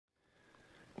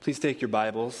Please take your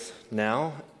Bibles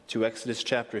now to Exodus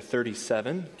chapter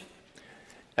 37.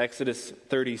 Exodus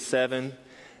 37,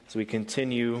 as we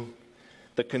continue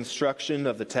the construction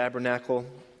of the tabernacle,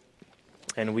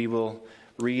 and we will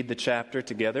read the chapter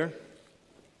together.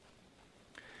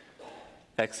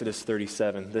 Exodus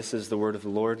 37, this is the word of the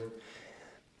Lord.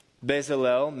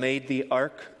 Bezalel made the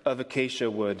ark of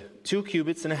acacia wood. 2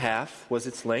 cubits and a half was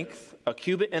its length, 1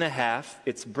 cubit and a half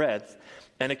its breadth,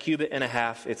 and 1 cubit and a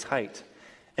half its height.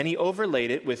 And he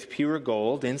overlaid it with pure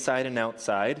gold inside and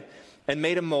outside, and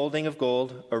made a molding of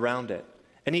gold around it.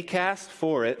 And he cast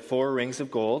for it 4 rings of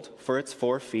gold for its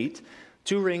 4 feet,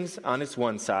 2 rings on its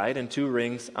one side and 2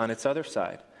 rings on its other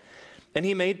side. And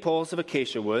he made poles of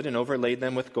acacia wood and overlaid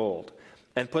them with gold,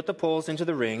 and put the poles into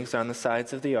the rings on the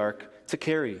sides of the ark to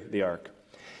carry the ark.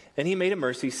 And he made a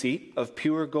mercy seat of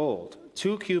pure gold.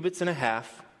 2 cubits and a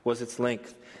half was its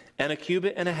length, and 1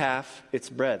 cubit and a half its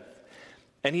breadth.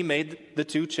 And he made the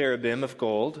 2 cherubim of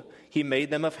gold. He made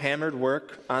them of hammered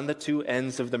work on the 2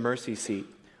 ends of the mercy seat,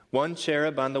 1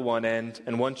 cherub on the one end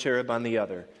and 1 cherub on the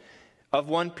other. Of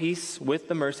one piece with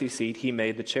the mercy seat he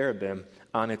made the cherubim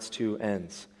on its 2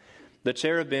 ends. The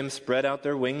cherubim spread out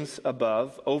their wings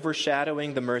above,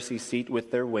 overshadowing the mercy seat with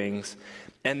their wings,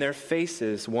 and their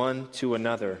faces one to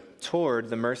another. Toward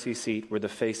the mercy seat were the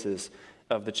faces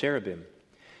of the cherubim.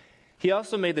 He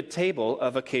also made the table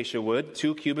of acacia wood.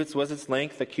 2 cubits was its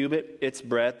length, 1 cubit its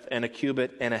breadth, and 1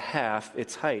 cubit and a half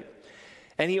its height.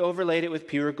 And he overlaid it with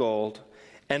pure gold,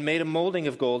 and made a molding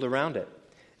of gold around it.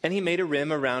 And he made a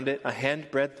rim around it, a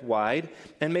handbreadth wide,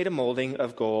 and made a molding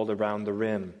of gold around the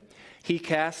rim. He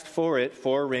cast for it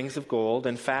 4 rings of gold,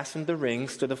 and fastened the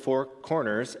rings to the 4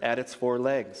 corners at its 4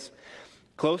 legs.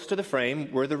 Close to the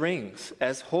frame were the rings,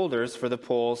 as holders for the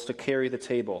poles to carry the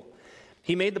table.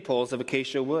 He made the poles of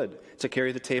acacia wood to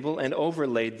carry the table, and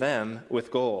overlaid them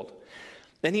with gold.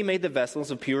 Then he made the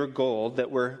vessels of pure gold that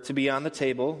were to be on the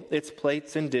table, its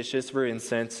plates and dishes for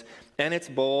incense, and its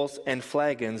bowls and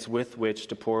flagons with which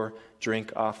to pour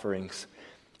drink offerings.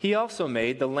 He also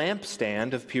made the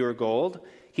lampstand of pure gold.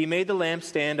 He made the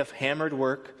lampstand of hammered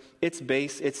work. Its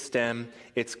base, its stem,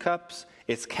 its cups,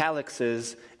 its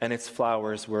calyxes, and its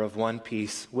flowers were of one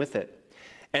piece with it.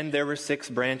 And there were 6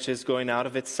 branches going out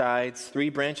of its sides, 3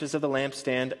 branches of the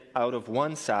lampstand out of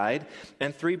one side,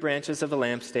 and 3 branches of the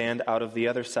lampstand out of the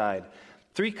other side.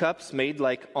 3 cups made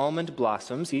like almond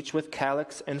blossoms, each with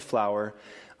calyx and flower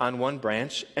on one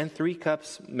branch, and 3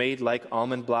 cups made like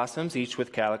almond blossoms, each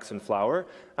with calyx and flower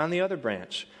on the other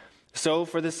branch. So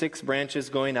for the 6 branches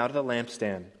going out of the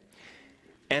lampstand.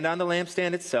 And on the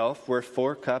lampstand itself were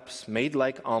 4 cups made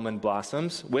like almond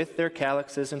blossoms, with their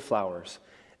calyxes and flowers,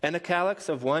 and a calyx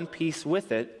of one piece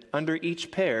with it under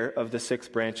each pair of the 6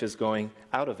 branches going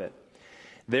out of it.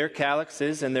 Their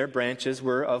calyxes and their branches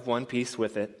were of one piece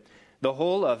with it. The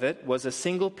whole of it was a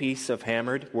single piece of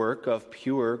hammered work of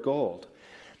pure gold.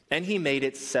 And he made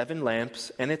its 7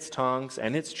 lamps, and its tongs,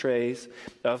 and its trays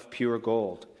of pure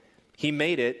gold. He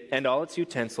made it and all its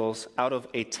utensils out of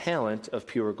a talent of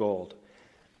pure gold.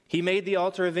 He made the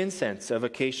altar of incense of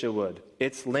acacia wood.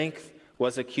 Its length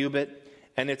was 1 cubit,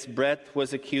 and its breadth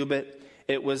was 1 cubit.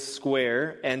 It was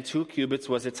square, and 2 cubits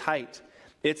was its height.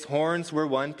 Its horns were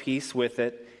one piece with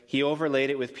it. He overlaid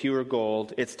it with pure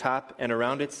gold, its top and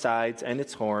around its sides and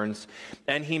its horns.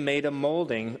 And he made a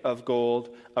molding of gold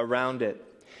around it,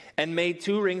 and made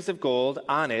 2 rings of gold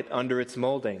on it under its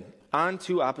molding, on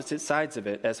 2 opposite sides of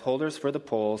it, as holders for the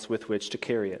poles with which to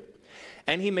carry it.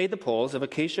 And he made the poles of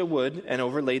acacia wood, and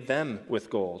overlaid them with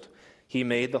gold. He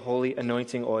made the holy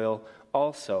anointing oil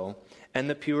also, and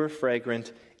the pure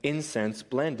fragrant incense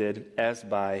blended as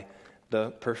by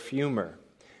the perfumer.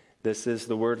 This is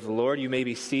the word of the Lord. You may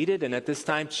be seated, and at this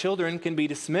time children can be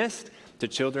dismissed to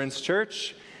Children's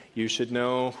Church. You should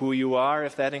know who you are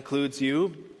if that includes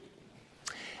you.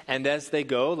 And as they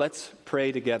go, let's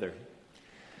pray together.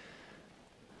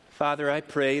 Father, I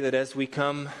pray that as we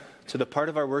come to the part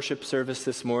of our worship service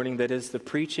this morning that is the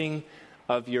preaching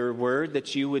of your word,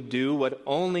 that you would do what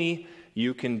only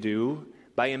you can do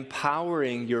by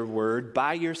empowering your word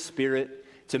by your Spirit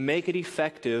to make it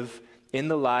effective in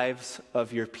the lives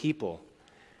of your people.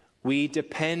 We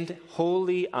depend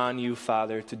wholly on you,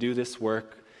 Father, to do this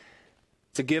work,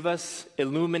 to give us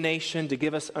illumination, to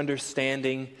give us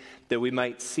understanding, that we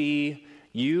might see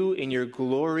you in your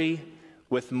glory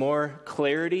with more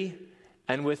clarity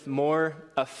and with more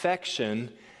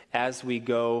affection as we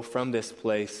go from this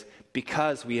place,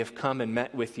 because we have come and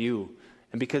met with you,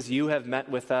 and because you have met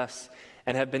with us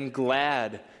and have been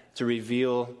glad to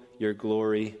reveal your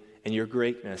glory and your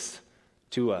greatness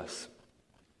to us.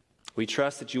 We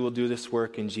trust that you will do this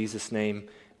work. In Jesus' name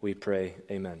we pray.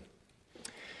 Amen.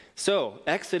 So,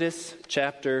 Exodus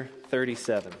chapter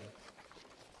 37.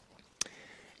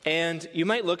 And you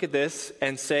might look at this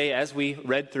and say, as we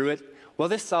read through it, well,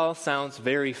 this all sounds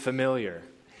very familiar.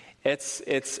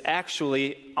 It's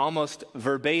actually almost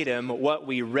verbatim what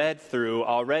we read through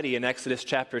already in Exodus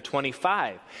chapter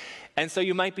 25. And so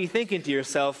you might be thinking to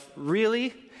yourself,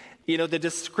 really? You know, the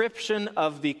description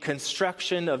of the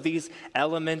construction of these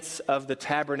elements of the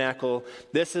tabernacle,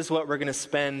 this is what we're going to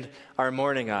spend our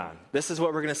morning on. This is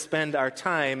what we're going to spend our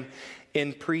time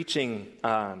in preaching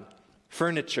on.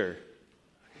 Furniture.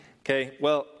 Okay,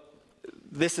 well,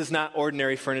 this is not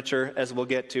ordinary furniture, as we'll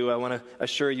get to. I want to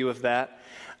assure you of that.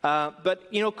 But,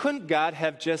 you know, couldn't God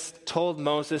have just told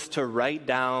Moses to write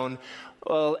down,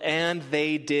 well, and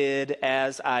they did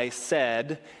as I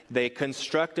said. They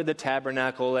constructed the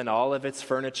tabernacle and all of its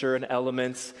furniture and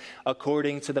elements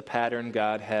according to the pattern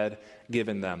God had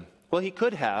given them. Well, he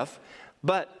could have,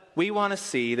 but we want to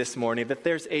see this morning that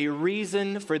there's a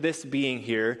reason for this being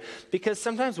here, because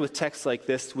sometimes with texts like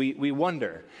this, we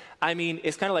wonder. I mean,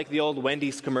 it's kind of like the old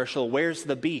Wendy's commercial, where's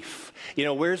the beef? You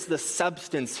know, where's the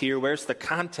substance here? Where's the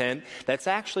content that's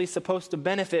actually supposed to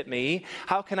benefit me?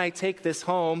 How can I take this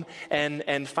home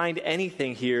and find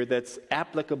anything here that's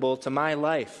applicable to my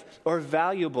life or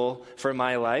valuable for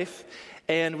my life?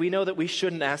 And we know that we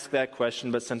shouldn't ask that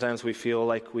question, but sometimes we feel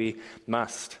like we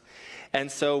must. And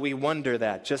so we wonder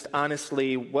that, just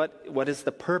honestly, what is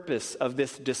the purpose of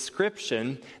this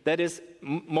description that is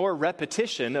more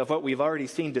repetition of what we've already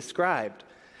seen described?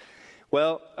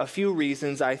 Well, a few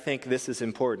reasons I think this is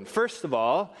important. First of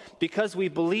all, because we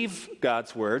believe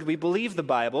God's Word, we believe the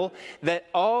Bible, that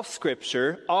all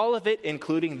Scripture, all of it,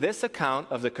 including this account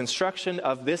of the construction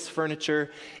of this furniture,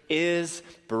 is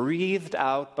breathed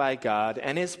out by God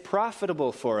and is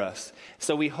profitable for us.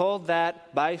 So we hold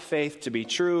that by faith to be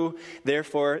true.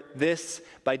 Therefore, this,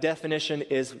 by definition,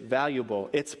 is valuable.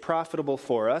 It's profitable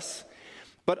for us.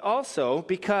 But also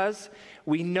because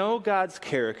we know God's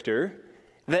character,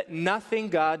 that nothing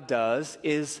God does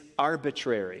is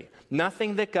arbitrary.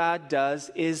 Nothing that God does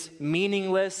is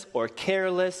meaningless or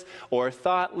careless or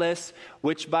thoughtless,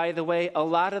 which, by the way, a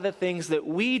lot of the things that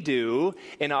we do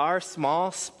in our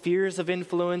small spheres of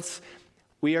influence,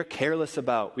 we are careless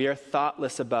about, we are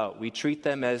thoughtless about. We treat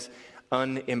them as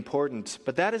unimportant.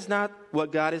 But that is not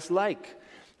what God is like.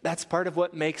 That's part of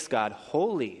what makes God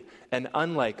holy and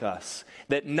unlike us.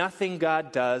 That nothing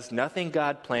God does, nothing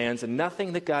God plans, and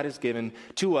nothing that God has given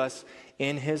to us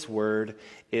in His Word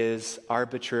is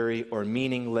arbitrary or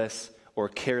meaningless or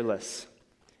careless.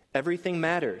 Everything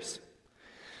matters.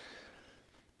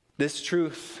 This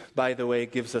truth, by the way,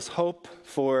 gives us hope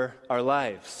for our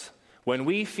lives. When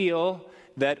we feel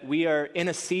that we are in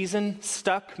a season,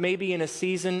 stuck maybe in a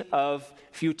season of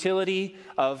futility,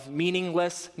 of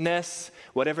meaninglessness,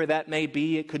 whatever that may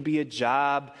be. It could be a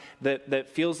job that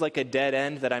feels like a dead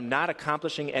end, that I'm not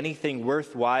accomplishing anything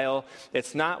worthwhile.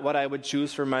 It's not what I would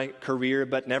choose for my career,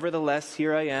 but nevertheless,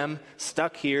 here I am,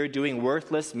 stuck here, doing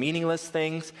worthless, meaningless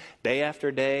things day after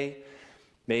day.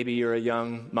 Maybe you're a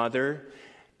young mother,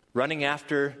 running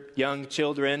after young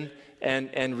children,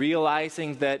 and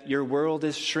realizing that your world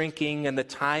is shrinking and the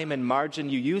time and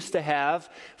margin you used to have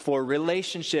for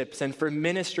relationships and for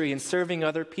ministry and serving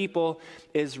other people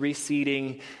is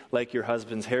receding like your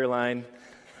husband's hairline,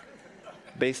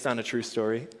 based on a true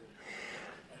story.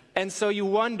 And so you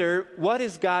wonder, what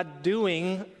is God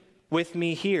doing with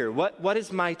me here? What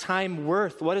is my time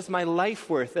worth? What is my life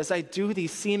worth as I do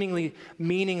these seemingly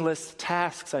meaningless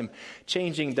tasks? I'm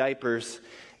changing diapers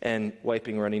and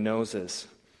wiping runny noses.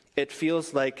 It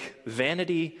feels like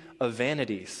vanity of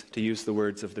vanities, to use the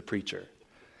words of the preacher.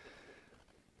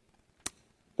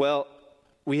 Well,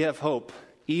 we have hope,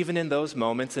 even in those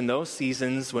moments, in those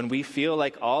seasons when we feel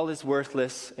like all is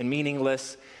worthless and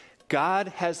meaningless. God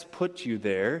has put you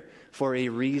there for a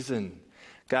reason.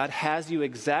 God has you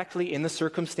exactly in the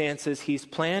circumstances He's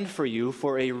planned for you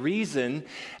for a reason,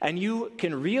 and you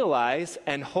can realize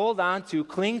and hold on to,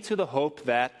 cling to the hope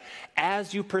that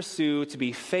as you pursue to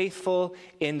be faithful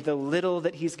in the little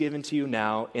that He's given to you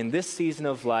now in this season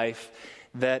of life,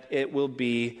 that it will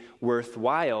be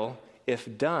worthwhile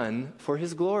if done for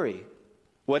His glory.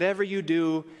 Whatever you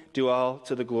do, do all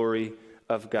to the glory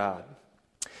of God.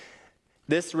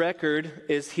 This record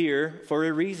is here for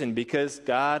a reason, because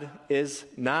God is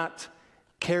not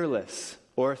careless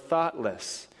or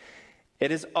thoughtless.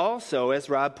 It is also, as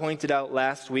Rob pointed out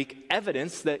last week,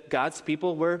 evidence that God's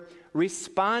people were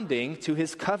responding to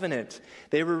His covenant.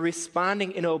 They were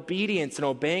responding in obedience and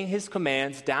obeying His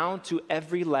commands down to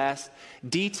every last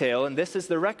detail, and this is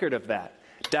the record of that.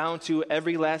 Down to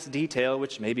every last detail,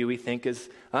 which maybe we think is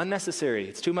unnecessary.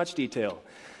 It's too much detail.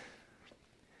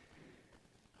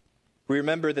 We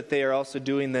remember that they are also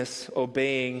doing this,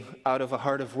 obeying out of a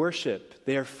heart of worship.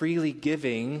 They are freely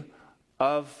giving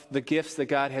of the gifts that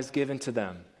God has given to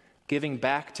them, giving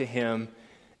back to Him,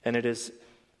 and it is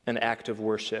an act of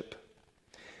worship.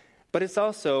 But it's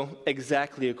also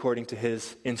exactly according to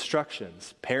His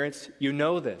instructions. Parents, you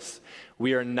know this.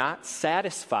 We are not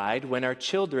satisfied when our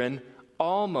children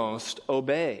almost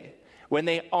obey, when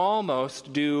they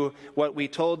almost do what we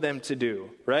told them to do,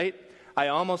 right? I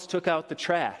almost took out the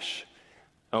trash.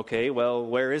 Okay, well,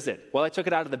 where is it? Well, I took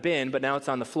it out of the bin, but now it's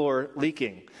on the floor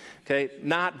leaking. Okay,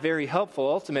 not very helpful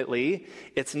ultimately.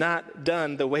 It's not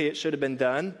done the way it should have been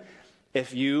done.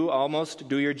 If you almost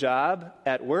do your job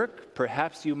at work,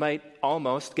 perhaps you might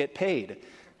almost get paid.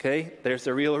 Okay, there's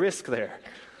a real risk there.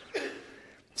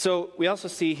 So we also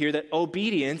see here that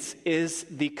obedience is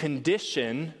the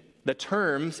condition, the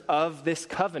terms of this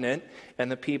covenant,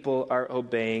 and the people are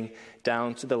obeying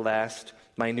down to the last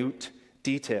minute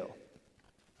detail.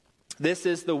 This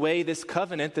is the way this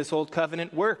covenant, this old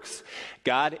covenant works.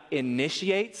 God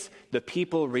initiates, the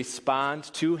people respond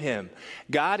to Him.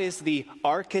 God is the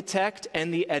architect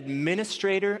and the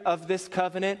administrator of this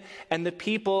covenant, and the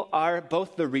people are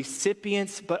both the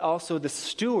recipients but also the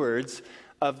stewards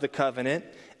of the covenant,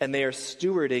 and they are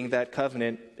stewarding that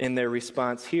covenant in their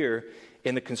response here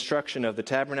in the construction of the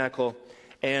tabernacle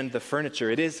and the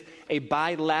furniture. It is a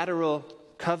bilateral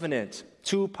covenant.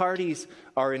 Two parties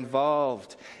are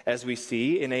involved, as we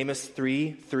see in Amos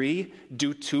 3:3.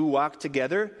 Do two walk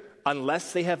together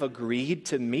unless they have agreed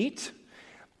to meet?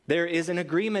 There is an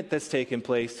agreement that's taken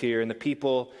place here, and the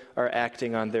people are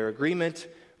acting on their agreement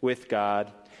with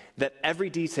God, that every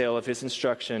detail of His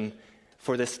instruction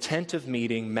for this tent of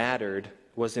meeting mattered,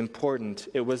 was important.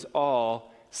 It was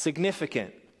all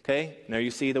significant. Okay? Now you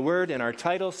see the word in our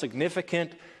title,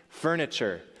 significant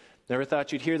furniture. Never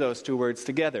thought you'd hear those two words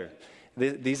together.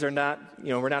 These are not,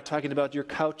 we're not talking about your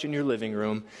couch in your living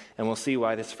room, and we'll see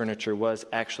why this furniture was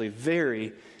actually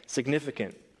very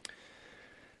significant.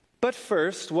 But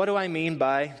first, what do I mean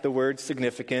by the word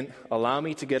significant? Allow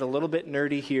me to get a little bit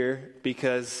nerdy here,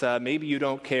 because maybe you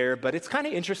don't care, but it's kind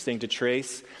of interesting to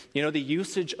trace, the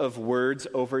usage of words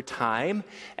over time,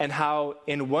 and how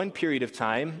in one period of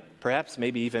time, perhaps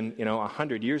maybe even,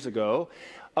 100 years ago,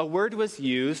 a word was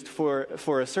used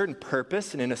for a certain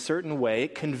purpose and in a certain way,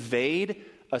 conveyed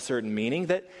a certain meaning,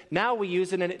 that now we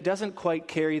use it and it doesn't quite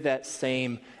carry that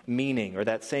same meaning or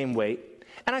that same weight.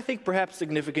 And I think perhaps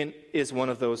significant is one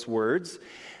of those words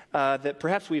that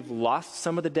perhaps we've lost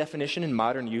some of the definition in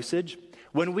modern usage.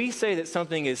 When we say that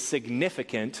something is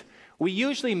significant, we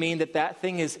usually mean that that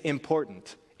thing is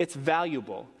important, it's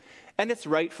valuable. And it's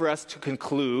right for us to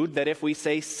conclude that if we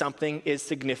say something is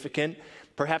significant,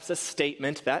 perhaps a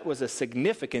statement, that was a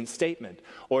significant statement,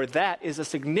 or that is a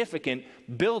significant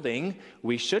building,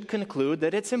 we should conclude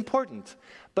that it's important.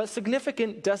 But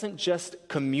significant doesn't just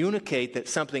communicate that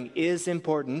something is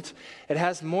important. It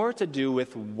has more to do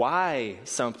with why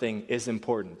something is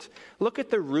important. Look at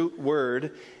the root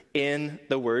word in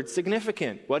the word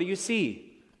significant. What do you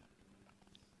see?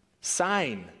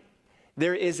 Sign.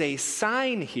 There is a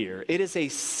sign here. It is a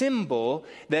symbol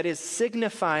that is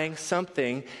signifying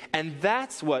something, and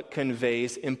that's what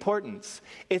conveys importance.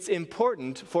 It's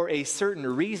important for a certain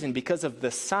reason because of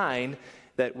the sign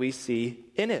that we see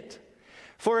in it.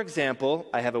 For example,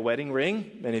 I have a wedding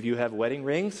ring. Many of you have wedding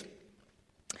rings.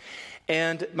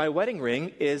 And my wedding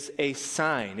ring is a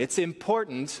sign. It's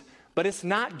important, but it's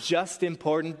not just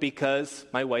important because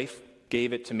my wife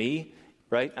gave it to me.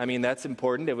 Right? I mean, that's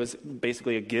important. It was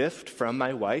basically a gift from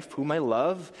my wife, whom I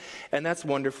love, and that's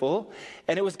wonderful.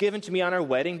 And it was given to me on our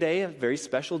wedding day, a very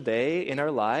special day in our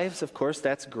lives. Of course,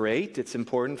 that's great. It's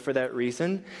important for that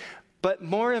reason. But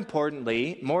more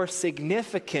importantly, more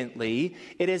significantly,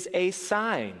 it is a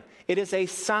sign. It is a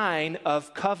sign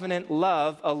of covenant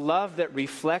love, a love that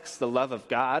reflects the love of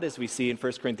God, as we see in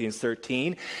 1 Corinthians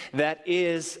 13, that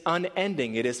is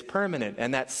unending, it is permanent.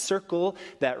 And that circle,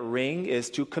 that ring, is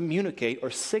to communicate or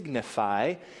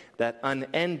signify that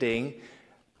unending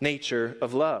nature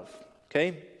of love.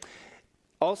 Okay?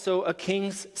 Also, a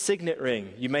king's signet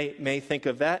ring. You may think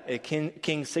of that. A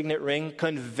king's signet ring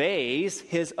conveys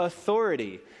his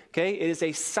authority. Okay? It is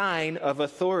a sign of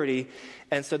authority,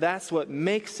 and so that's what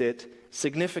makes it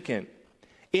significant.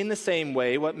 In the same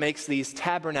way, what makes these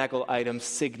tabernacle items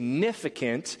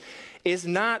significant is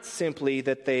not simply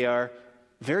that they are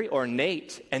very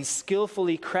ornate and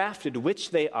skillfully crafted,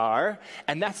 which they are,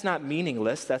 and that's not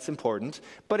meaningless, that's important,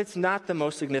 but it's not the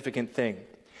most significant thing.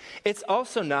 It's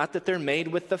also not that they're made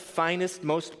with the finest,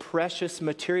 most precious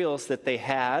materials that they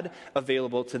had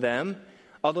available to them,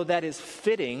 although that is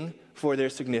fitting for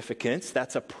their significance.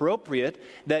 That's appropriate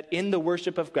that in the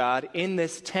worship of God, in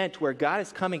this tent where God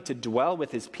is coming to dwell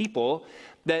with his people,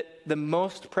 that the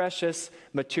most precious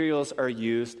materials are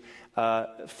used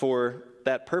for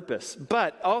that purpose.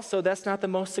 But also, that's not the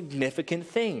most significant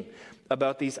thing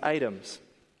about these items.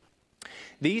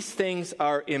 These things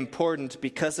are important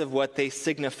because of what they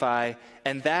signify,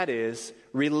 and that is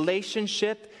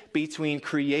relationship between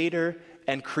creator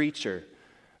and creature.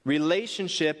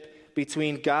 Relationship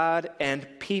between God and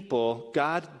people,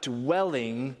 God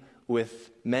dwelling with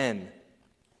men.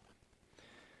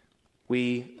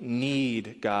 We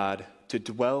need God to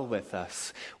dwell with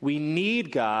us. We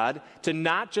need God to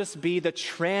not just be the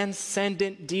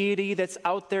transcendent deity that's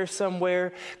out there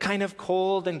somewhere, kind of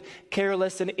cold and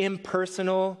careless and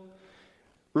impersonal,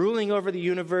 ruling over the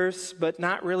universe, but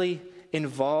not really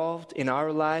involved in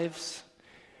our lives.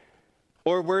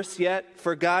 Or worse yet,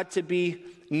 for God to be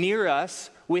near us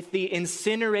with the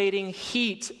incinerating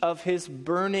heat of his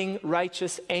burning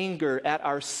righteous anger at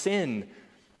our sin.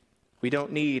 We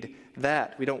don't need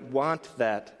that. We don't want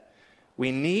that.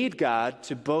 We need God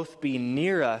to both be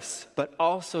near us, but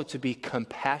also to be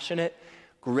compassionate,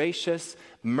 gracious,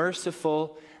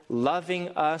 merciful, loving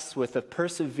us with a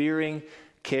persevering,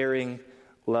 caring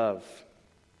love.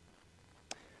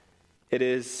 It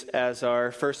is, as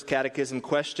our first catechism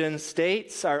question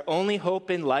states, our only hope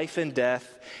in life and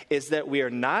death is that we are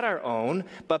not our own,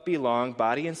 but belong,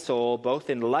 body and soul, both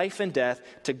in life and death,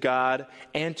 to God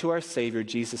and to our Savior,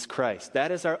 Jesus Christ.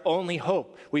 That is our only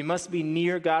hope. We must be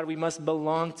near God, we must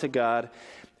belong to God,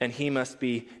 and he must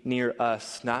be near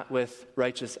us, not with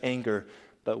righteous anger,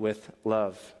 but with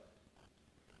love.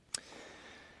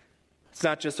 It's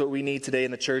not just what we need today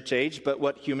in the church age, but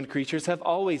what human creatures have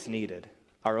always needed.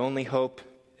 Our only hope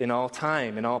in all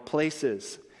time, in all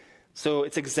places. So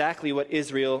it's exactly what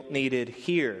Israel needed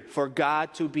here, for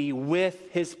God to be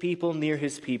with his people, near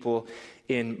his people,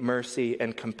 in mercy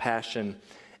and compassion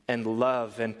and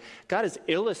love. And God is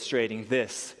illustrating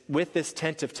this with this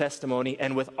tent of testimony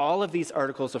and with all of these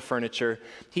articles of furniture.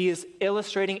 He is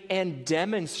illustrating and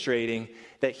demonstrating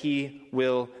that he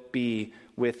will be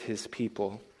with his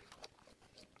people.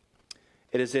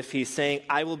 It is as if he's saying,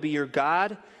 I will be your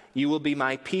God. You will be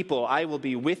my people. I will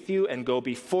be with you and go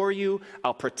before you.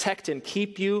 I'll protect and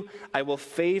keep you. I will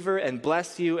favor and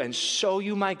bless you and show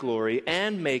you my glory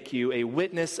and make you a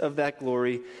witness of that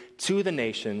glory to the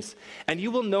nations. And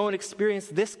you will know and experience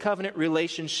this covenant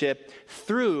relationship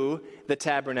through the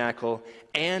tabernacle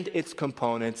and its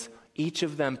components, each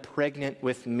of them pregnant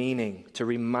with meaning to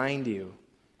remind you.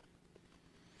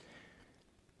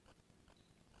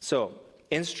 So,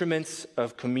 instruments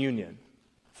of communion.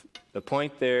 The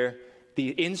point there,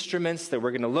 the instruments that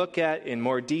we're going to look at in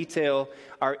more detail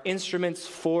are instruments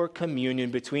for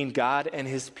communion between God and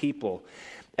his people.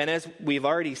 And as we've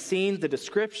already seen the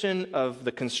description of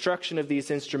the construction of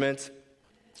these instruments,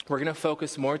 we're going to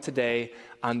focus more today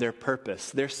on their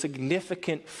purpose, their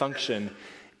significant function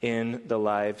in the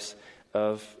lives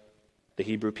of the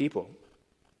Hebrew people.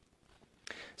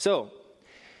 So,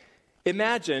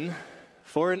 imagine,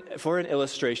 for an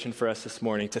illustration for us this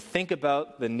morning, to think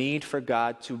about the need for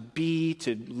God to be,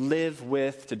 to live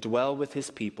with, to dwell with his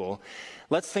people.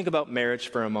 Let's think about marriage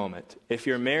for a moment. If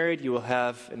you're married, you will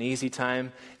have an easy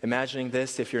time imagining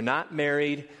this. If you're not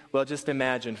married, well, just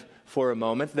imagine for a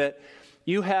moment that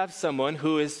you have someone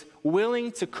who is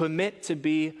willing to commit to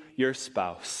be your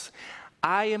spouse.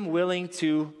 I am willing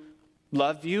to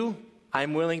love you.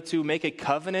 I'm willing to make a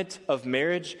covenant of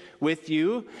marriage with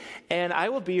you, and I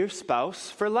will be your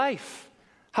spouse for life.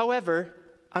 However,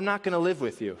 I'm not going to live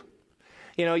with you.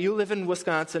 You know, you live in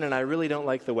Wisconsin, and I really don't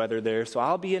like the weather there, so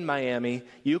I'll be in Miami.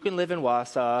 You can live in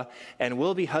Wausau, and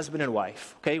we'll be husband and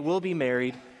wife, okay? We'll be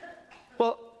married.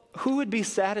 Well, who would be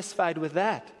satisfied with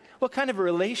that? What kind of a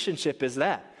relationship is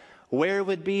that? Where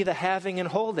would be the having and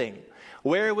holding?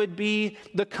 Where would be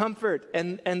the comfort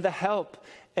and the help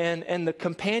and the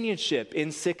companionship in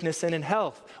sickness and in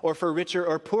health, or for richer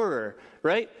or poorer,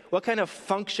 right? What kind of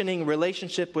functioning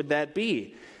relationship would that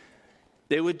be?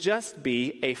 It would just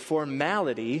be a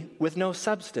formality with no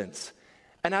substance.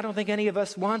 And I don't think any of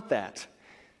us want that.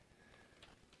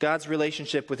 God's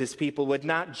relationship with his people would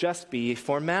not just be a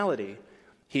formality.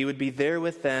 He would be there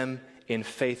with them in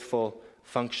faithful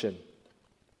function.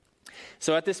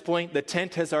 So at this point, the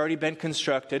tent has already been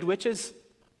constructed, which is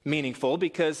meaningful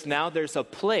because now there's a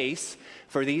place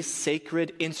for these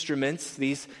sacred instruments,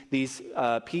 these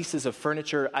pieces of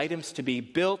furniture, items to be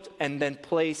built and then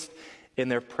placed in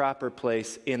their proper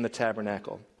place in the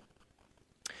tabernacle.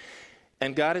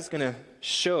 And God is going to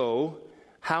show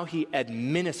how he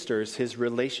administers his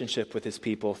relationship with his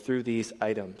people through these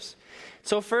items.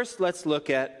 So first, let's look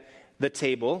at the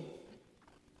table.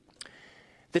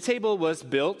 The table was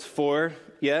built for,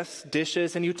 yes,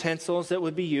 dishes and utensils that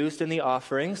would be used in the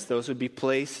offerings. Those would be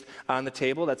placed on the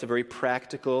table. That's a very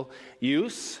practical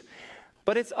use.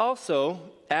 But it's also,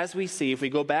 as we see, if we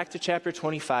go back to chapter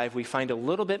 25, we find a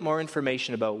little bit more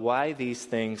information about why these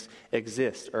things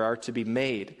exist or are to be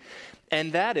made.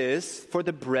 And that is for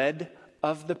the bread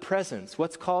of the presence,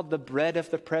 what's called the bread of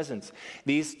the presence.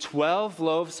 These 12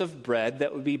 loaves of bread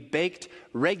that would be baked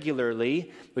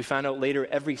regularly, we found out later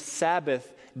every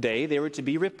Sabbath day, they were to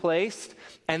be replaced,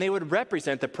 and they would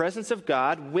represent the presence of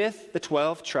God with the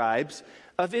 12 tribes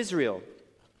of Israel.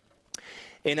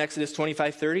 In Exodus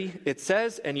 25:30, it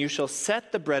says, "And you shall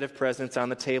set the bread of presence on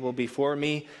the table before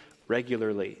me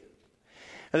regularly."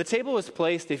 Now, the table was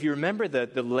placed, if you remember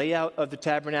the layout of the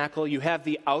tabernacle, you have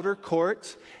the outer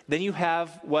court, then you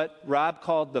have what Rob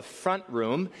called the front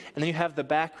room, and then you have the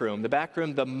back room. The back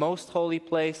room, the most holy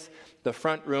place, the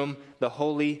front room, the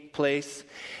holy place.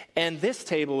 And this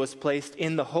table was placed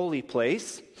in the holy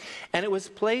place, and it was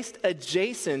placed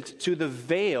adjacent to the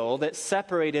veil that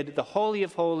separated the Holy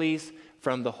of Holies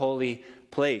from the holy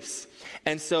place.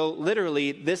 And so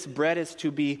literally this bread is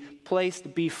to be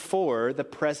placed before the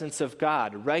presence of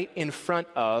God, right in front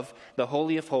of the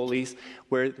Holy of Holies,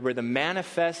 where the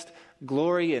manifest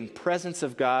glory and presence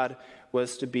of God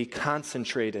was to be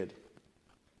concentrated.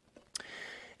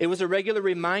 It was a regular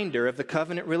reminder of the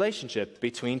covenant relationship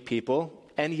between people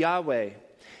and Yahweh,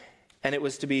 and it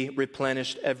was to be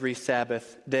replenished every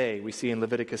Sabbath day, we see in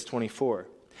Leviticus 24.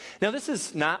 Now, this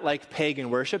is not like pagan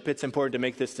worship. It's important to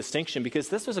make this distinction because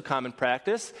this was a common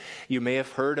practice you may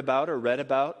have heard about or read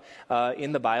about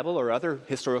in the Bible or other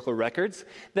historical records,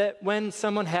 that when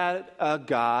someone had a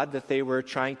god that they were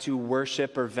trying to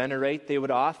worship or venerate, they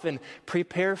would often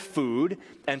prepare food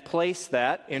and place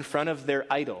that in front of their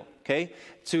idol, okay,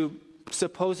 to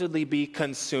supposedly be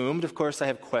consumed. Of course, I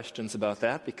have questions about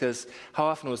that because how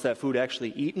often was that food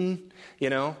actually eaten,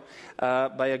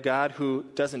 by a god who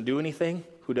doesn't do anything,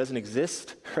 who doesn't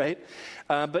exist, right?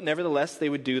 But nevertheless, they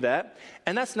would do that.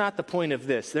 And that's not the point of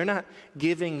this. They're not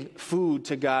giving food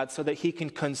to God so that he can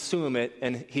consume it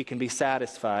and he can be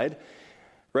satisfied,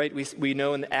 right? We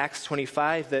know in Acts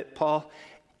 25 that Paul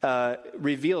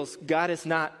reveals God is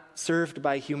not served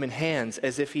by human hands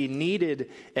as if he needed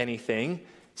anything,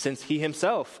 since he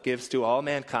himself gives to all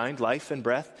mankind life and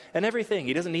breath and everything.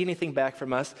 He doesn't need anything back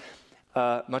from us,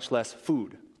 much less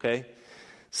food, okay?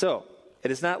 So,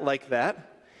 it is not like that.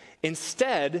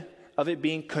 Instead of it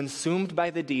being consumed by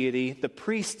the deity, the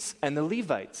priests and the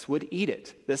Levites would eat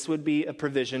it. This would be a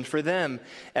provision for them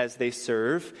as they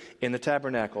serve in the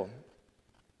tabernacle.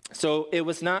 So it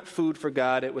was not food for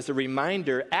God. It was a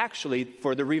reminder, actually,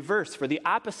 for the reverse, for the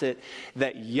opposite,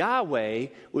 that Yahweh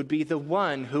would be the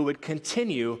one who would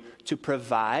continue to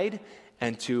provide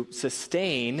and to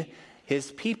sustain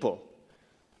his people.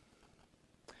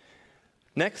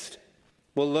 Next,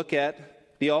 we'll look at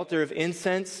the altar of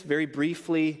incense, very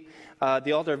briefly.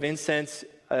 The altar of incense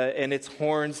and its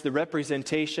horns, the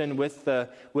representation with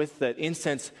the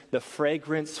incense, the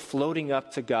fragrance floating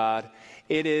up to God.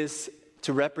 It is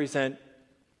to represent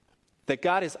that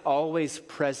God is always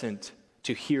present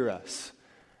to hear us.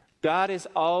 God is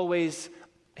always,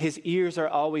 his ears are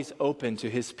always open to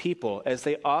his people as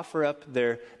they offer up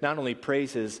their, not only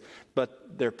praises,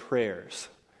 but their prayers.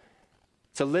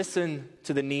 To listen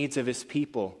to the needs of his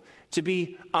people, to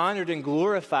be honored and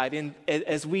glorified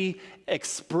as we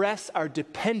express our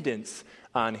dependence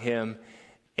on him.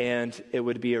 And it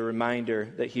would be a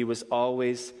reminder that he was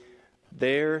always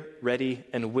there, ready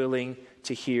and willing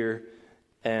to hear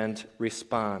and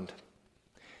respond.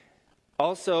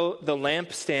 Also, the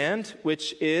lampstand,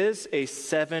 which is a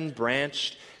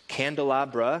 7-branched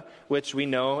candelabra, which we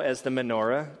know as the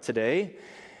menorah today,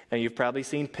 and you've probably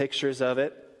seen pictures of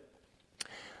it.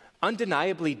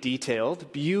 Undeniably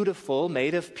detailed, beautiful,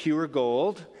 made of pure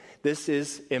gold. This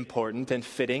is important and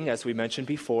fitting, as we mentioned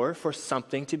before, for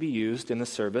something to be used in the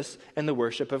service and the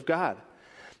worship of God.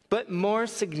 But more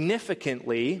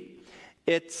significantly,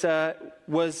 it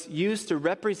was used to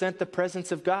represent the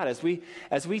presence of God.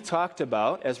 As we talked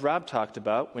about, as Rob talked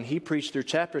about when he preached through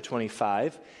chapter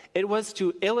 25, it was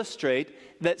to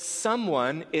illustrate that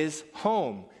someone is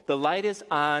home. The light is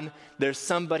on, there's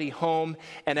somebody home,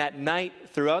 and at night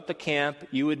throughout the camp,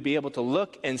 you would be able to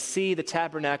look and see the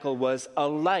tabernacle was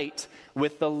alight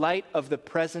with the light of the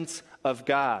presence of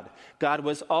God. God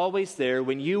was always there.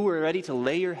 When you were ready to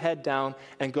lay your head down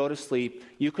and go to sleep,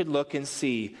 you could look and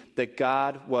see that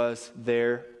God was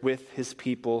there with his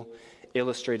people,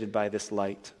 illustrated by this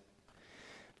light.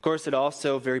 Of course, it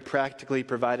also very practically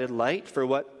provided light for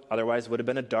what otherwise would have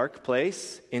been a dark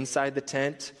place inside the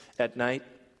tent at night.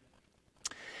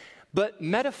 But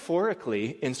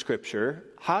metaphorically in Scripture,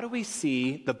 how do we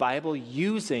see the Bible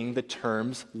using the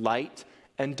terms light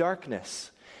and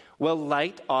darkness? Well,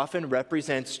 light often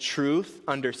represents truth,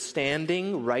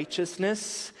 understanding,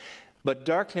 righteousness, but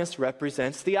darkness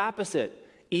represents the opposite: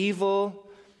 evil,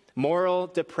 moral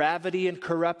depravity and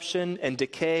corruption and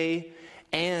decay,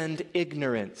 and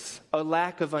ignorance, a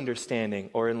lack of understanding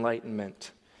or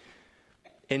enlightenment.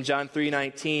 In John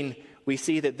 3:19, we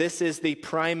see that this is the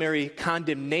primary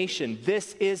condemnation.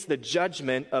 This is the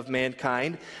judgment of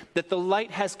mankind, that the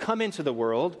light has come into the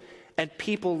world, and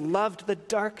people loved the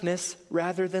darkness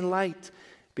rather than light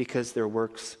because their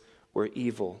works were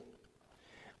evil.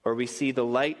 Or we see the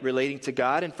light relating to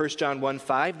God in 1 John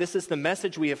 1:5. This is the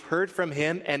message we have heard from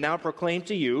him and now proclaim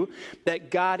to you, that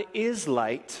God is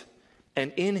light,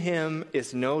 and in him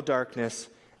is no darkness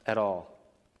at all.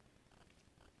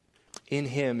 In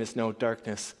him is no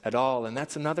darkness at all. And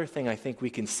that's another thing I think we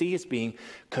can see is being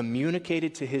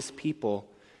communicated to his people,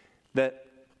 that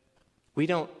we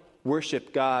don't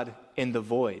worship God in the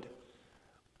void.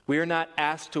 We are not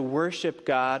asked to worship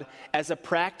God as a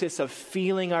practice of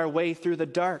feeling our way through the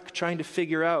dark, trying to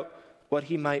figure out what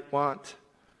he might want.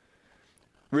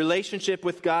 Relationship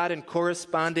with God and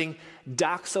corresponding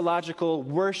doxological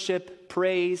worship,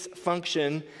 praise,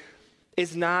 function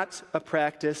is not a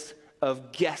practice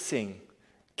of guessing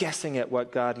at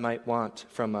what God might want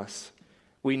from us.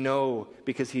 We know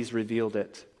because he's revealed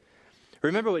it.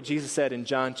 Remember what Jesus said in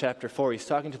John chapter 4. He's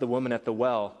talking to the woman at the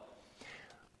well.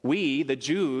 We, the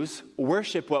Jews,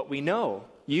 worship what we know.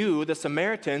 You, the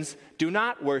Samaritans, do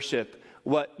not worship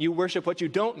what you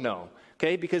don't know.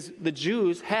 Okay? Because the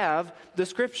Jews have the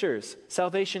scriptures.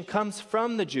 Salvation comes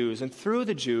from the Jews and through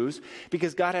the Jews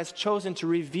because God has chosen to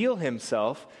reveal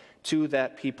himself to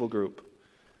that people group.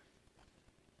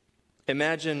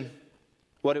 Imagine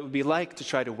what it would be like to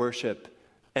try to worship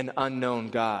an unknown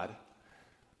God.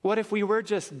 What if we were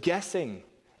just guessing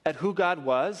at who God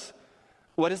was?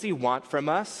 What does he want from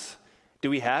us? Do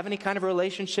we have any kind of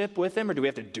relationship with him, or do we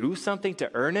have to do something to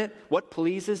earn it? What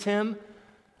pleases him?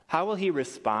 How will he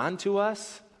respond to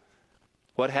us?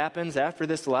 What happens after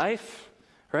this life?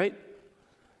 Right?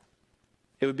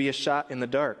 It would be a shot in the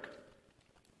dark.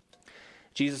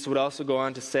 Jesus would also go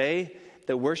on to say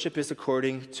that worship is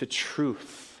according to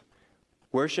truth.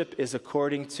 Worship is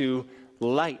according to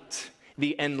light,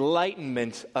 the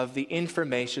enlightenment of the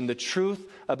information, the truth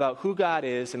about who God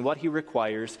is and what he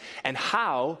requires, and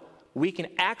how we can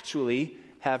actually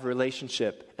have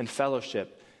relationship and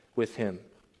fellowship with him.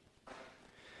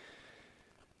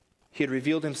 He had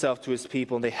revealed himself to his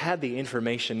people, and they had the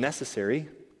information necessary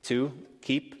to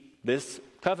keep this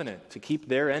covenant, to keep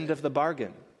their end of the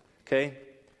bargain. Okay?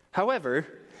 However,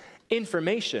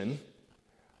 information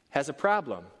has a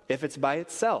problem if it's by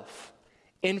itself.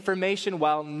 Information,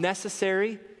 while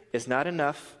necessary, is not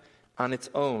enough on its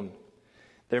own.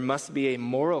 There must be a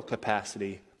moral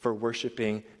capacity for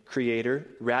worshiping Creator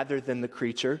rather than the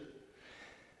creature.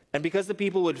 And because the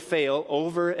people would fail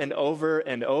over and over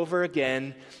and over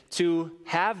again to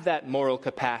have that moral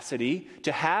capacity,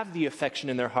 to have the affection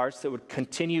in their hearts that would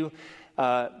continue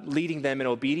leading them in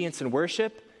obedience and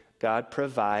worship, God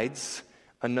provides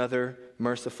another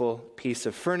merciful piece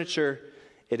of furniture.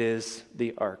 It is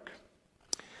the ark.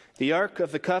 The Ark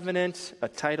of the Covenant, a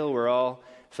title we're all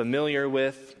familiar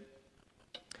with.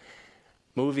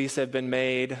 Movies have been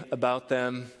made about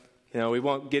them. We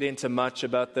won't get into much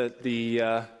about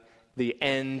the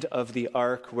end of the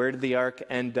ark. Where did the ark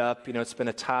end up? It's been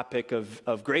a topic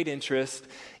of great interest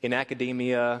in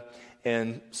academia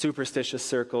and superstitious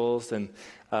circles and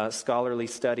scholarly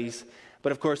studies.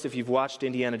 But of course, if you've watched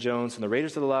Indiana Jones and the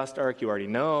Raiders of the Lost Ark, you already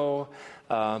know.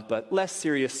 But less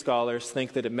serious scholars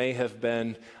think that it may have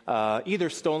been either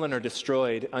stolen or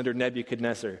destroyed under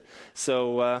Nebuchadnezzar.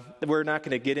 So we're not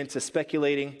going to get into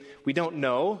speculating. We don't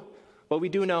know. What we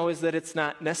do know is that it's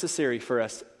not necessary for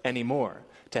us anymore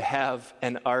to have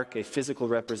an ark, a physical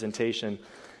representation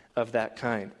of that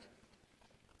kind.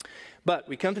 But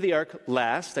we come to the ark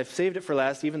last. I've saved it for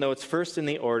last, even though it's first in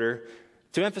the order,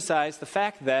 to emphasize the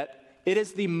fact that it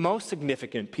is the most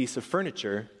significant piece of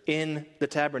furniture in the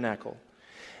tabernacle.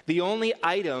 The only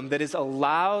item that is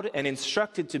allowed and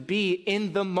instructed to be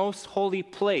in the most holy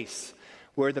place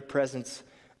where the presence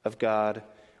of God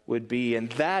would be. And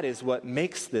that is what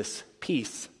makes this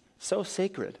piece so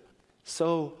sacred,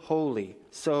 so holy,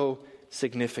 so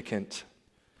significant.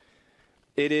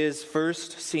 It is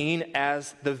first seen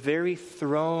as the very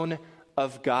throne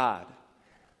of God.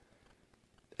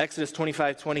 Exodus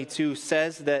 25:22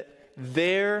 says that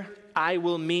there I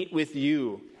will meet with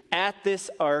you, at this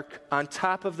ark, on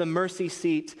top of the mercy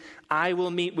seat, I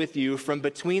will meet with you from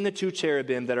between the two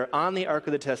cherubim that are on the ark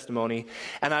of the testimony,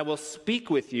 and I will speak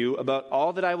with you about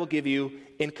all that I will give you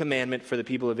in commandment for the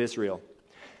people of Israel.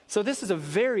 So this is a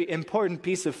very important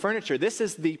piece of furniture. This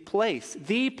is the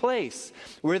place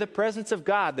where the presence of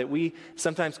God that we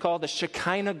sometimes call the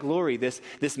Shekinah glory, this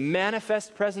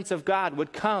manifest presence of God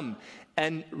would come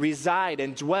and reside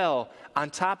and dwell on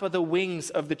top of the wings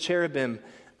of the cherubim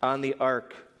on the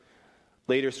ark.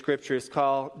 Later scriptures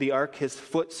call the ark his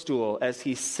footstool as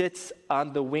he sits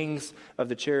on the wings of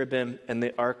the cherubim, and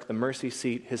the ark, the mercy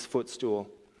seat, his footstool.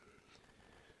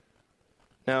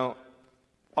 Now,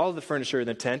 all of the furniture in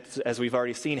the tent, as we've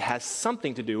already seen, has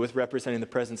something to do with representing the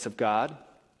presence of God.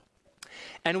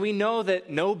 And we know that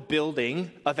no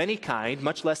building of any kind,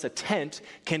 much less a tent,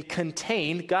 can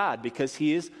contain God because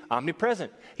he is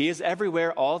omnipresent. He is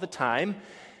everywhere all the time.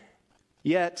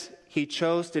 Yet, he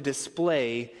chose to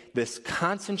display this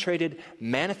concentrated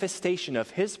manifestation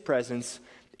of his presence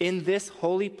in this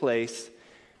holy place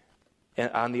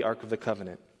on the Ark of the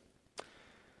Covenant.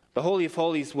 The Holy of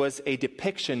Holies was a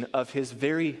depiction of his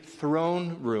very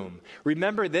throne room.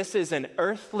 Remember, this is an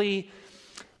earthly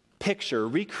picture,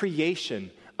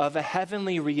 recreation of a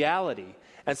heavenly reality.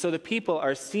 And so the people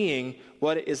are seeing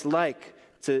what it is like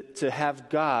to have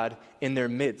God in their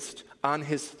midst, on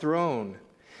his throne.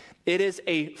 It is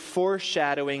a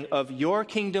foreshadowing of your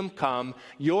kingdom come,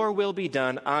 your will be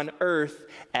done on earth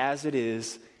as it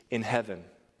is in heaven.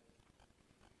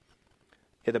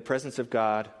 The presence of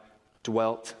God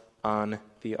dwelt on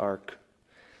the ark.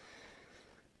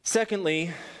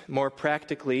 Secondly, more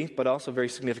practically, but also very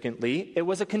significantly, it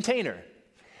was a container.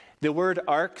 The word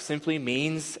ark simply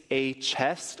means a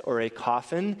chest or a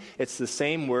coffin. It's the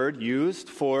same word used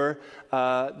for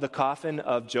the coffin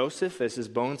of Joseph as his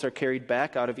bones are carried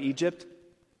back out of Egypt.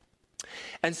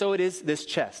 And so it is this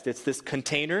chest. It's this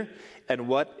container, and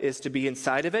what is to be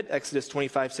inside of it? Exodus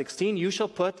 25:16, you shall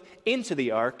put into the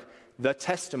ark the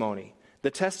testimony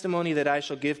that I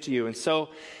shall give to you. And so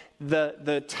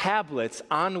the tablets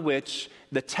on which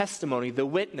the testimony, the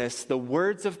witness, the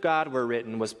words of God were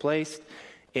written was placed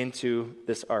into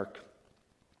this ark.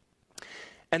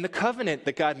 And the covenant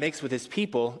that God makes with his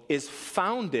people is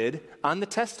founded on the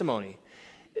testimony.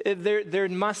 There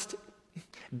must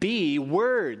be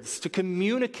words to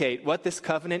communicate what this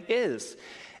covenant is.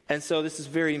 And so this is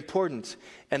very important.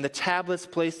 And the tablets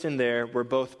placed in there were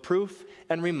both proof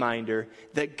and reminder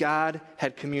that God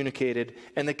had communicated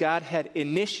and that God had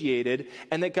initiated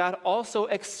and that God also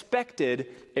expected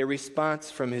a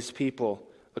response from his people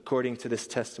according to this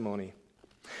testimony.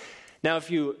 Now,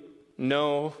 if you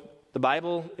know the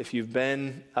Bible, if you've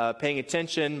been paying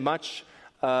attention much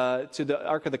to the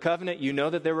Ark of the Covenant, you know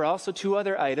that there were also two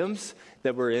other items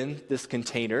that were in this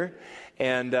container.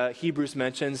 And Hebrews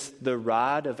mentions the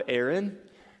rod of Aaron,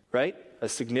 right? A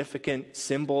significant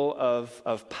symbol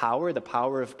of power, the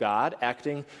power of God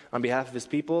acting on behalf of his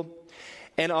people.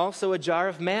 And also a jar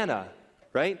of manna,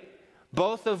 right?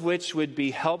 Both of which would be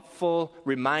helpful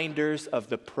reminders of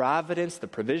the providence, the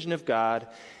provision of God,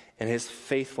 and his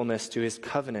faithfulness to his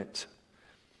covenant.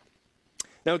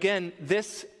 Now again,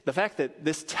 the fact that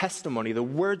this testimony, the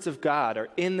words of God, are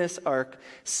in this ark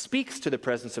speaks to the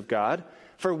presence of God.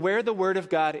 For where the word of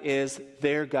God is,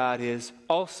 there God is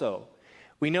also.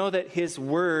 We know that his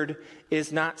word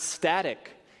is not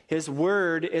static. His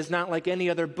word is not like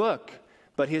any other book,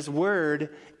 but his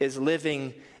word is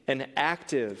living and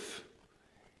active.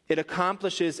 It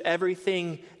accomplishes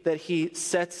everything that he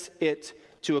sets it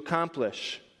to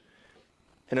accomplish.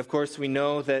 And of course, we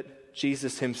know that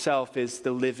Jesus himself is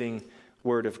the living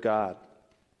Word of God.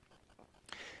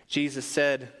 Jesus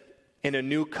said in a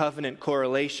new covenant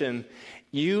correlation,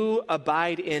 you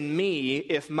abide in me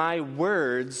if my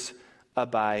words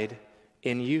abide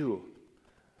in you.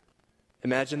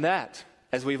 Imagine that,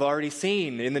 as we've already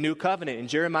seen in the new covenant in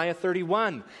Jeremiah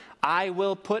 31. I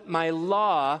will put my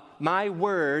law, my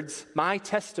words, my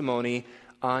testimony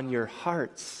on your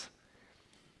hearts.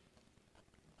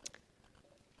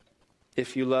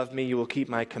 If you love me, you will keep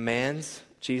my commands,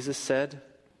 Jesus said.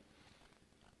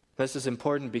 This is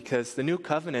important because the new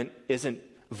covenant isn't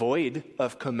void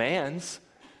of commands.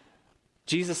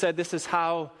 Jesus said this is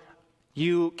how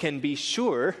you can be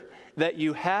sure that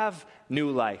you have new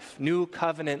life, new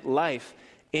covenant life.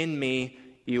 In me,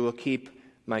 you will keep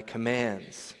my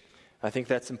commands. I think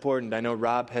that's important. I know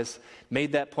Rob has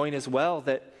made that point as well,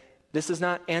 that this is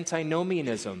not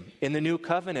antinomianism. In the new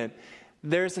covenant,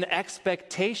 there's an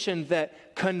expectation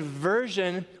that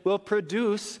conversion will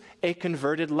produce a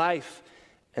converted life.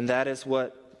 And that is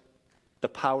what the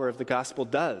power of the gospel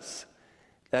does.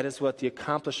 That is what the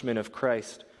accomplishment of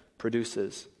Christ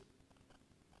produces.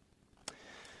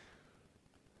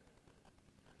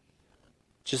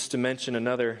 Just to mention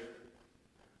another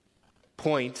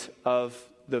point of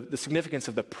the significance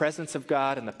of the presence of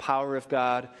God and the power of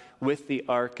God with the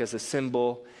ark as a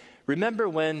symbol. Remember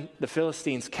when the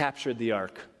Philistines captured the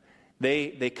ark?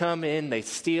 They come in, they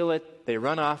steal it, they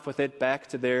run off with it back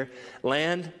to their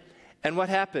land. And what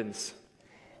happens?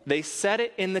 They set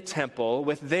it in the temple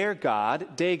with their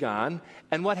god, Dagon.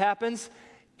 And what happens?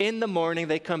 In the morning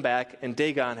they come back and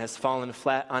Dagon has fallen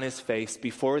flat on his face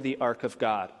before the ark of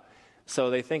God. So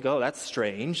they think, oh, that's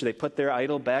strange. They put their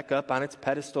idol back up on its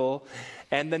pedestal.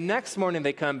 And the next morning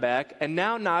they come back, and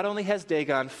now not only has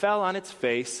Dagon fell on its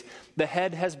face, the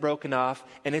head has broken off,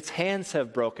 and its hands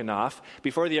have broken off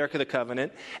before the Ark of the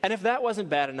Covenant. And if that wasn't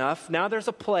bad enough, now there's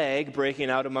a plague breaking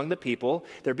out among the people.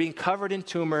 They're being covered in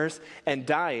tumors and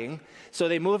dying. So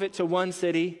they move it to one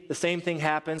city. The same thing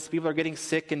happens. People are getting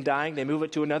sick and dying. They move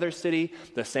it to another city.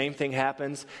 The same thing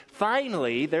happens.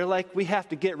 Finally, they're like, we have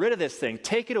to get rid of this thing.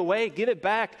 Take it away. Give it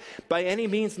back by any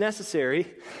means necessary.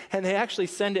 And they actually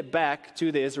send it back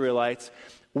to the Israelites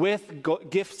with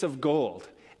gifts of gold.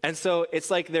 And so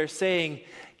it's like they're saying,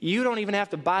 you don't even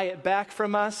have to buy it back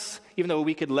from us, even though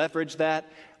we could leverage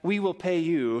that. We will pay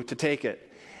you to take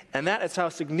it. And that is how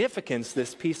significant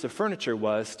this piece of furniture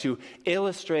was to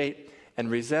illustrate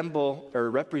and resemble or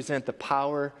represent the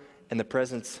power and the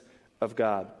presence of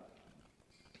God.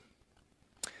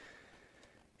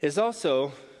 It is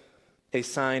also a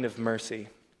sign of mercy.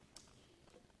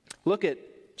 Look at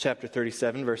chapter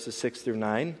 37, verses 6 through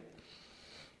 9.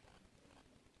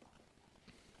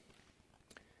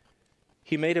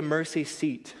 He made a mercy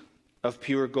seat of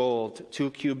pure gold,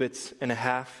 2 cubits and a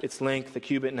half its length, 1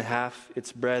 cubit and a half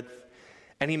its breadth.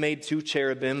 And he made 2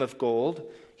 cherubim of gold.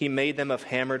 He made them of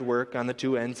hammered work on the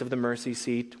 2 ends of the mercy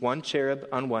seat, 1 cherub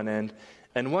on one end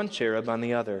and 1 cherub on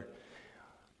the other.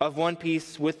 Of one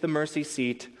piece with the mercy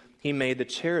seat, he made the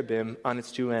cherubim on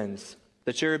its 2 ends.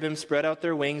 The cherubim spread out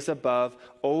their wings above,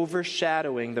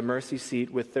 overshadowing the mercy seat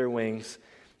with their wings,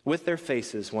 with their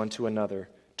faces one to another.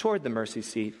 Toward the mercy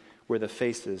seat were the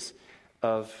faces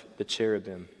of the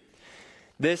cherubim.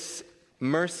 This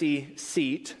mercy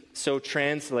seat, so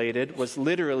translated, was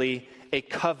literally a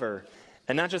cover,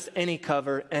 and not just any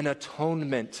cover, an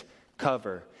atonement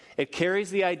cover. It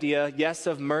carries the idea, yes,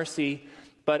 of mercy,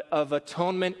 but of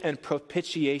atonement and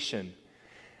propitiation.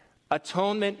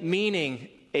 Atonement meaning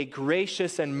a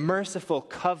gracious and merciful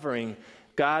covering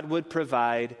God would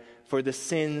provide for the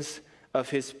sins of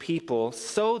his people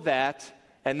so that,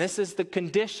 and this is the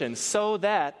condition, so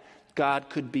that God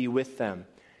could be with them.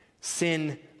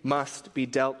 Sin must be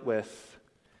dealt with.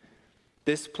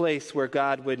 This place where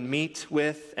God would meet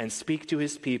with and speak to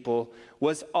his people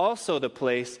was also the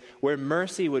place where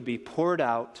mercy would be poured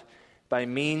out by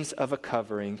means of a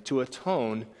covering to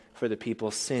atone for the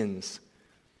people's sins.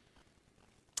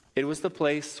 It was the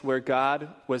place where God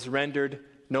was rendered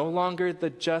no longer the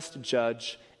just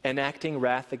judge enacting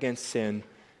wrath against sin,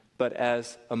 but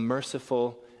as a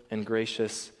merciful and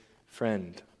gracious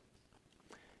friend.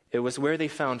 It was where they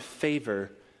found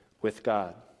favor with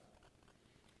God.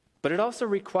 But it also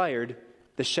required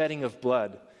the shedding of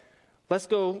blood. Let's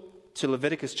go to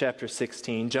Leviticus chapter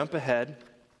 16, jump ahead,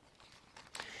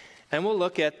 and we'll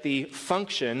look at the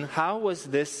function. How was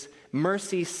this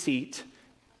mercy seat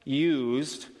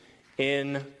used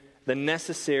in the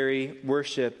necessary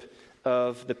worship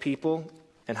of the people,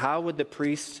 and how would the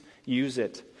priest use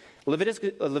it?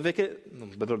 Leviticus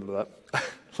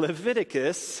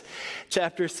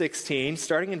chapter 16,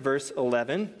 starting in verse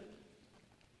 11.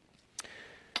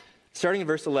 Starting in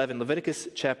verse 11, Leviticus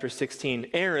chapter 16.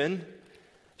 Aaron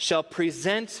shall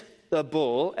present the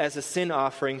bull as a sin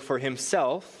offering for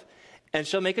himself, and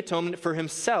shall make atonement for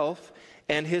himself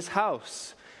and his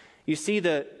house. You see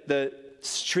the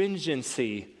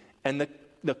stringency and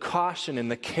the caution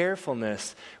and the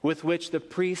carefulness with which the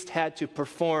priest had to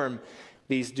perform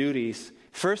these duties.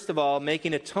 First of all,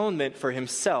 making atonement for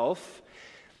himself.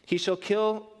 He shall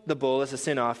kill the bull as a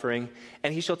sin offering,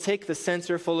 and he shall take the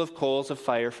censer full of coals of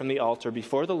fire from the altar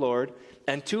before the Lord,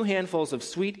 and 2 handfuls of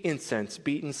sweet incense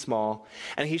beaten small,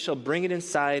 and he shall bring it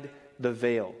inside the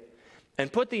veil,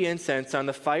 and put the incense on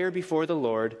the fire before the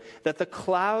Lord, that the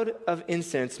cloud of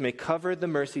incense may cover the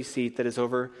mercy seat that is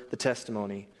over the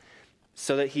testimony,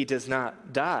 so that he does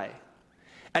not die.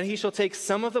 And he shall take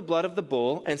some of the blood of the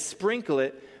bull and sprinkle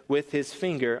it with his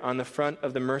finger on the front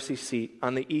of the mercy seat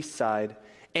on the east side,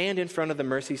 and in front of the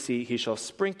mercy seat he shall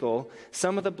sprinkle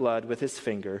some of the blood with his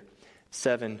finger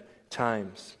 7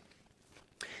 times.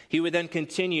 He would then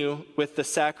continue with the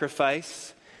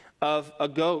sacrifice of a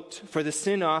goat for the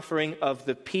sin offering of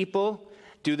the people.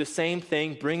 Do the same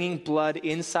thing, bringing blood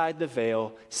inside the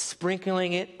veil,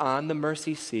 sprinkling it on the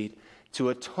mercy seat to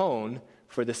atone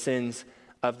for the sins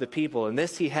of the people. And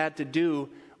this he had to do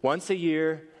once a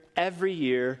year, every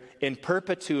year, in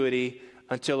perpetuity,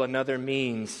 until another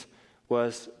means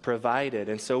was provided.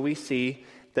 And so we see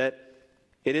that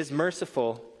it is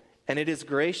merciful and it is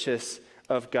gracious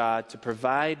of God to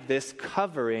provide this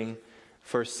covering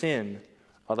for sin,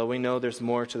 although we know there's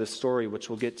more to the story, which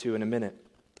we'll get to in a minute.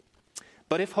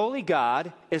 But if holy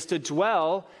God is to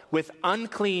dwell with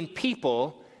unclean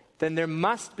people, then there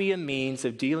must be a means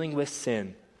of dealing with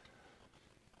sin.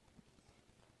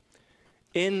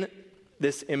 In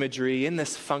this imagery, in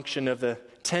this function of the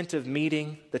tent of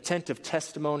meeting, the tent of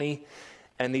testimony,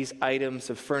 and these items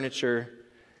of furniture,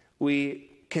 we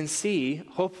can see,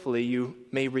 hopefully you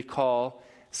may recall,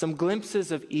 some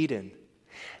glimpses of Eden.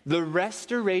 The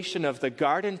restoration of the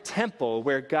garden temple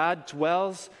where God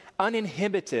dwells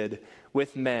uninhibited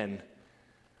with men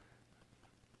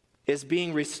is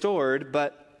being restored,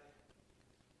 but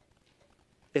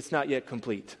it's not yet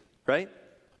complete, right?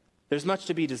 There's much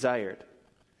to be desired.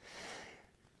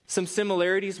 Some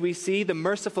similarities we see: the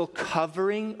merciful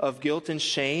covering of guilt and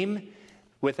shame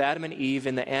with Adam and Eve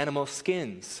in the animal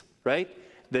skins, right?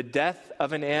 The death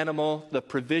of an animal, the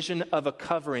provision of a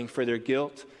covering for their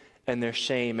guilt and their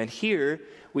shame. And here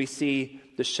we see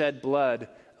the shed blood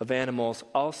of animals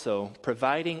also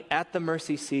providing at the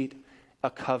mercy seat a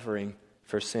covering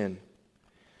for sin.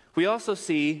 We also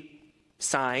see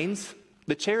signs,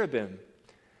 the cherubim,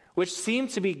 which seem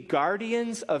to be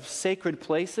guardians of sacred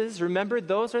places. Remember,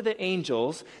 those are the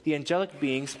angels, the angelic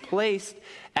beings placed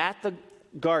at the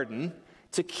garden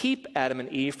to keep Adam and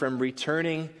Eve from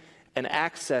returning and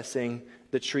accessing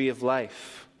the tree of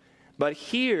life. But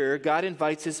here, God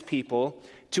invites his people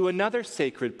to another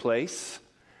sacred place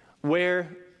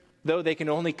where, though they can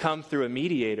only come through a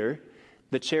mediator,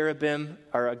 the cherubim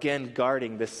are again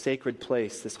guarding this sacred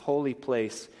place, this holy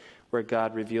place where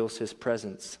God reveals his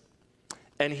presence.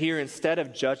 And here, instead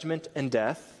of judgment and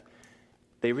death,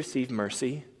 they receive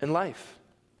mercy and life.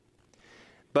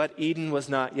 But Eden was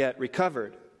not yet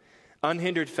recovered.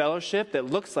 Unhindered fellowship that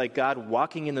looks like God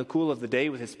walking in the cool of the day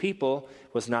with his people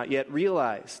was not yet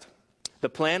realized. The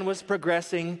plan was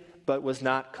progressing, but was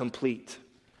not complete.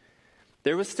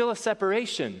 There was still a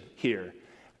separation here.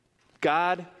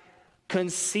 God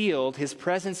concealed, his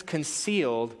presence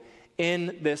concealed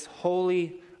in this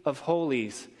holy of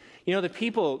holies. You know, the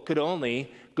people could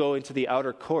only go into the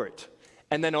outer court,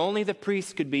 and then only the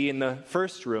priest could be in the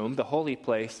first room, the holy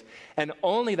place, and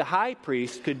only the high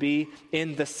priest could be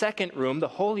in the second room, the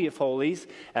holy of holies,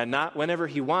 and not whenever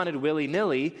he wanted,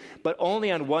 willy-nilly, but only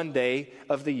on one day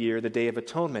of the year, the Day of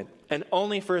Atonement, and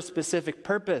only for a specific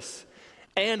purpose,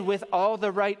 and with all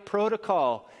the right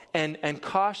protocol and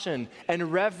caution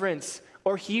and reverence,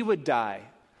 or he would die.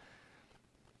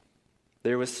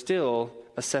 There was still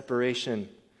a separation.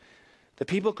 The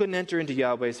people couldn't enter into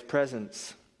Yahweh's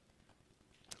presence.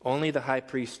 Only the high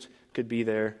priest could be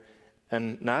there,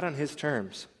 and not on his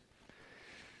terms.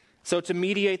 So to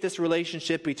mediate this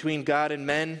relationship between God and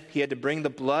men, he had to bring the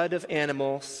blood of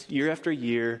animals year after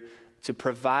year to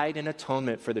provide an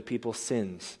atonement for the people's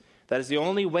sins. That is the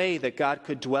only way that God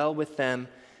could dwell with them,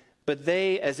 but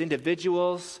they, as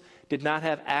individuals, did not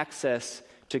have access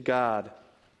to God,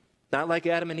 not like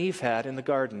Adam and Eve had in the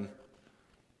garden.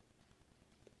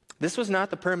 This was not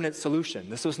the permanent solution.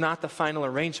 This was not the final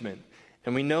arrangement.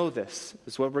 And we know this.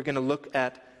 This is what we're going to look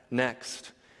at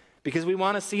next. Because we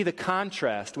want to see the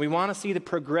contrast. We want to see the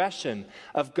progression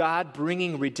of God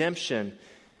bringing redemption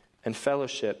and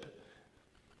fellowship.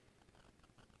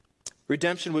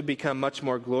 Redemption would become much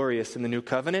more glorious in the new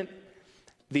covenant.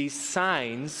 These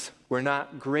signs were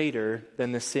not greater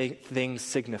than the things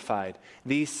signified.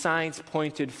 These signs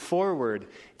pointed forward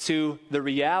to the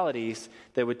realities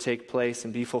that would take place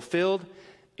and be fulfilled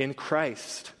in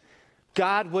Christ.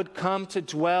 God would come to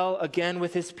dwell again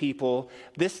with his people,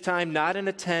 this time not in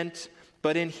a tent,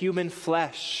 but in human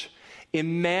flesh.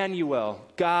 Emmanuel,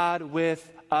 God with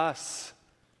us.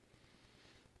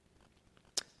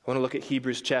 I want to look at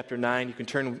Hebrews chapter 9. You can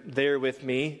turn there with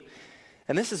me.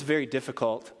 And this is very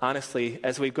difficult, honestly.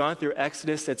 As we've gone through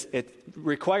Exodus, it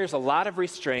requires a lot of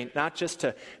restraint, not just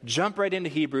to jump right into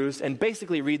Hebrews and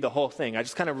basically read the whole thing. I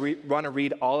just kind of want to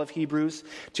read all of Hebrews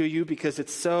to you because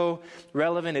it's so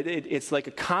relevant. It's like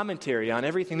a commentary on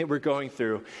everything that we're going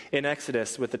through in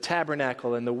Exodus with the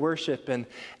tabernacle and the worship and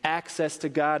access to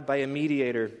God by a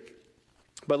mediator.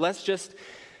 But let's just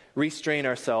restrain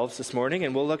ourselves this morning,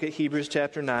 and we'll look at Hebrews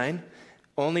chapter 9,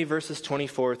 only verses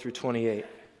 24 through 28.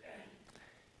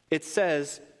 It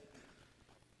says,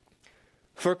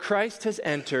 "For Christ has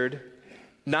entered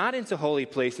not into holy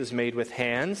places made with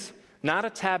hands, not a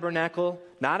tabernacle,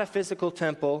 not a physical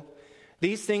temple,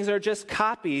 These things are just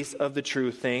copies of the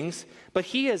true things, but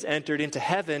he has entered into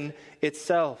heaven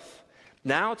itself,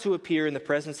 now to appear in the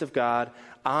presence of God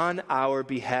on our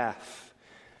behalf.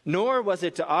 Nor was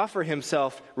it to offer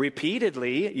himself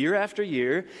repeatedly, year after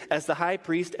year, as the high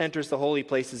priest enters the holy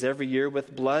places every year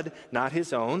with blood not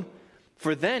his own,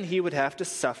 for then he would have to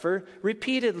suffer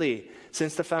repeatedly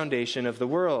since the foundation of the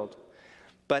world.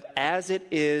 But as it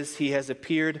is, he has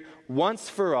appeared once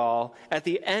for all at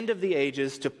the end of the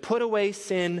ages to put away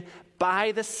sin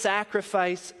by the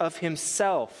sacrifice of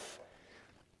himself.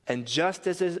 And just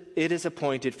as it is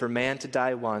appointed for man to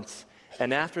die once,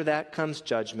 and after that comes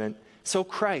judgment, so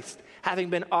Christ, having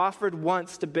been offered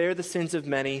once to bear the sins of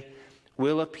many,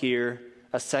 will appear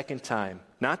a second time.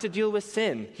 Not to deal with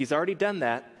sin, he's already done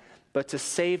that, but to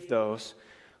save those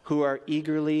who are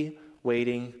eagerly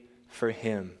waiting for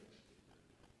him.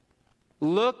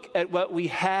 Look at what we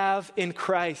have in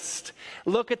Christ.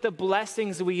 Look at the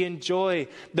blessings we enjoy.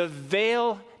 The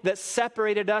veil that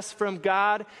separated us from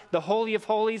God, the Holy of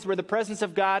Holies, where the presence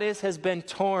of God is, has been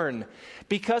torn.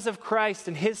 Because of Christ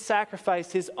and his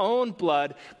sacrifice, his own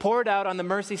blood poured out on the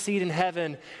mercy seat in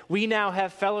heaven, we now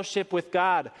have fellowship with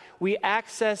God. We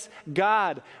access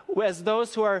God as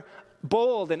those who are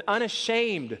bold and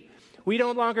unashamed. We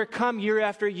no longer come year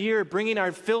after year bringing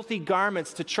our filthy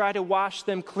garments to try to wash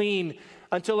them clean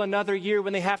until another year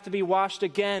when they have to be washed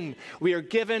again. We are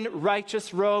given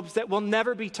righteous robes that will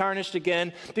never be tarnished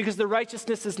again because the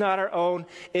righteousness is not our own,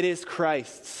 it is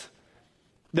Christ's.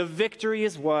 The victory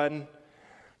is won.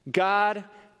 God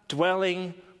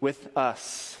dwelling with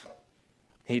us.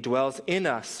 He dwells in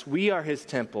us. We are his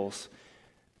temples.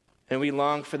 And we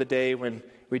long for the day when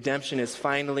redemption is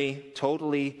finally,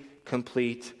 totally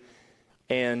complete.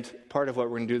 And part of what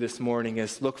we're going to do this morning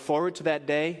is look forward to that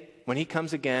day when he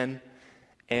comes again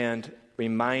and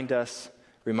remind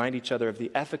each other of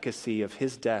the efficacy of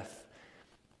his death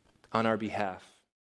on our behalf.